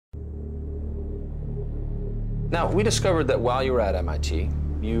Now, we discovered that while you were at MIT,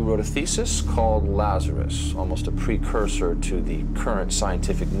 you wrote a thesis called Lazarus, almost a precursor to the current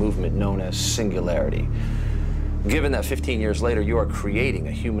scientific movement known as singularity. Given that 15 years later you are creating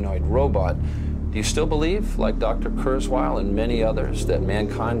a humanoid robot, do you still believe, like Dr. Kurzweil and many others, that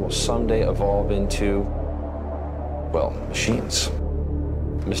mankind will someday evolve into, well, machines?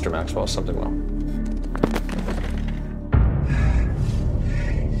 Mr. Maxwell, is something wrong?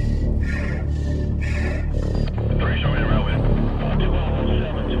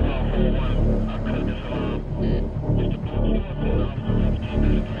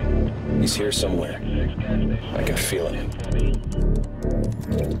 He's here somewhere. I can feel him.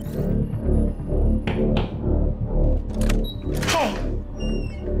 Hey.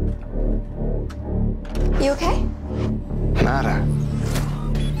 You okay? Nada.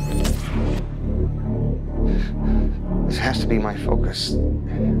 This has to be my focus.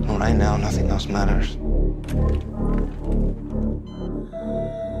 And right now, nothing else matters.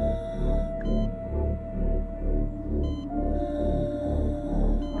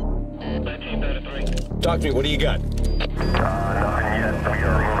 Talk to me, what do you got? Nothing yet. We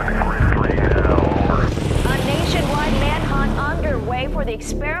are moving to Grid 3 now. Over. A nationwide manhunt underway for the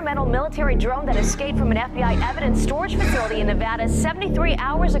experimental military drone that escaped from an FBI evidence storage facility in Nevada 73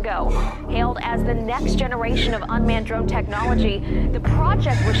 hours ago. Hailed as the next generation of unmanned drone technology, the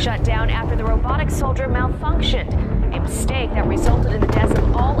project was shut down after the robotic soldier malfunctioned. A mistake that resulted in the deaths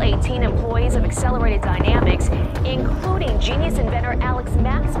of all 18 employees of Accelerated Dynamics, including genius inventor Alex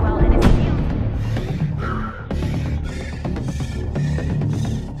Maxwell and his field.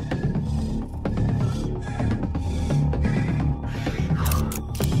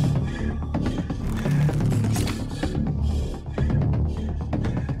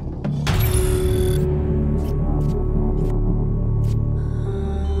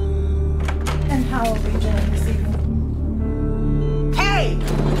 And how are we doing this evening? Hey!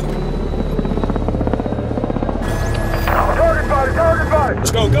 Target body! Target body!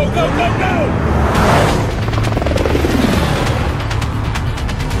 Let's go, go, go, go, go!